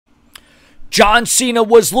John Cena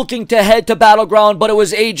was looking to head to Battleground, but it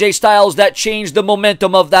was AJ Styles that changed the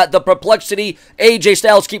momentum of that. The perplexity, AJ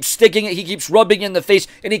Styles keeps sticking it, he keeps rubbing in the face,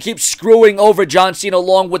 and he keeps screwing over John Cena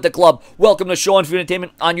along with the club. Welcome to Show for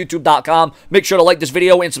Entertainment on YouTube.com. Make sure to like this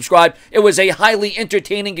video and subscribe. It was a highly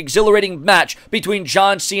entertaining, exhilarating match between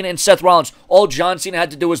John Cena and Seth Rollins. All John Cena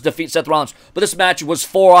had to do was defeat Seth Rollins. But this match was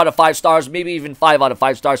 4 out of 5 stars, maybe even 5 out of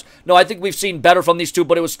 5 stars. No, I think we've seen better from these two,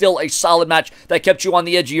 but it was still a solid match that kept you on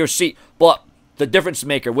the edge of your seat. But the difference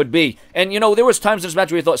maker would be, and you know, there was times in this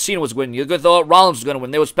match where you thought Cena was winning, you thought Rollins was going to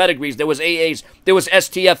win. There was pedigrees, there was AAs, there was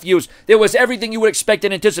STFUs, there was everything you would expect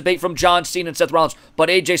and anticipate from John Cena and Seth Rollins. But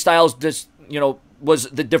AJ Styles, was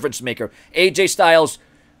the difference maker. AJ Styles,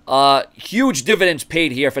 huge dividends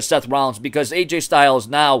paid here for Seth Rollins, because AJ Styles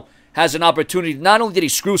now has an opportunity. Not only did he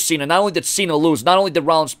screw Cena, not only did Cena lose, not only did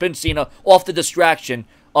Rollins spin Cena off the distraction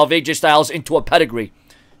of AJ Styles into a pedigree.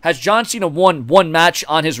 Has John Cena won one match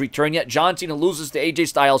on his return yet? John Cena loses to AJ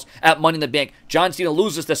Styles at Money in the Bank. John Cena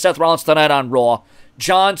loses to Seth Rollins tonight on Raw.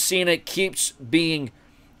 John Cena keeps being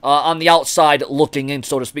on the outside looking in,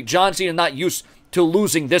 so to speak. John Cena not used to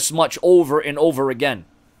losing this much over and over again.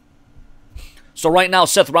 So right now,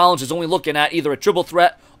 Seth Rollins is only looking at either a triple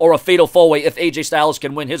threat or a fatal four-way if AJ Styles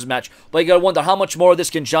can win his match. But you got to wonder, how much more of this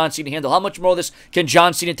can John Cena handle? How much more of this can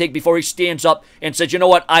John Cena take before he stands up and says, you know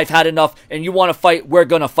what, I've had enough, and you want to fight, we're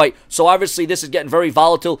going to fight. So obviously this is getting very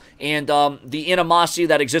volatile, and the animosity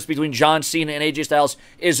that exists between John Cena and AJ Styles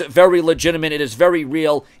is very legitimate, it is very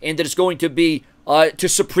real, and it is going to be to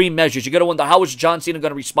supreme measures. You got to wonder, how is John Cena going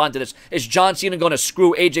to respond to this? Is John Cena going to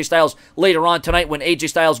screw AJ Styles later on tonight when AJ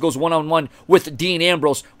Styles goes one-on-one with Dean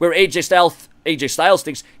Ambrose, where AJ Styles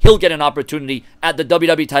thinks he'll get an opportunity at the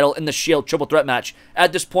WWE title in the Shield triple threat match?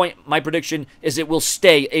 At this point, my prediction is it will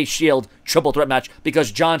stay a Shield triple threat match,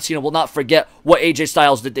 because John Cena will not forget what AJ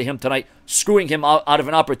Styles did to him tonight, screwing him out of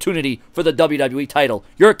an opportunity for the WWE title.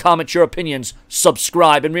 Your comments, your opinions,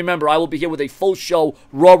 subscribe. And remember, I will be here with a full show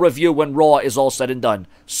Raw review when Raw is all said and done.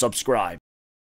 Subscribe.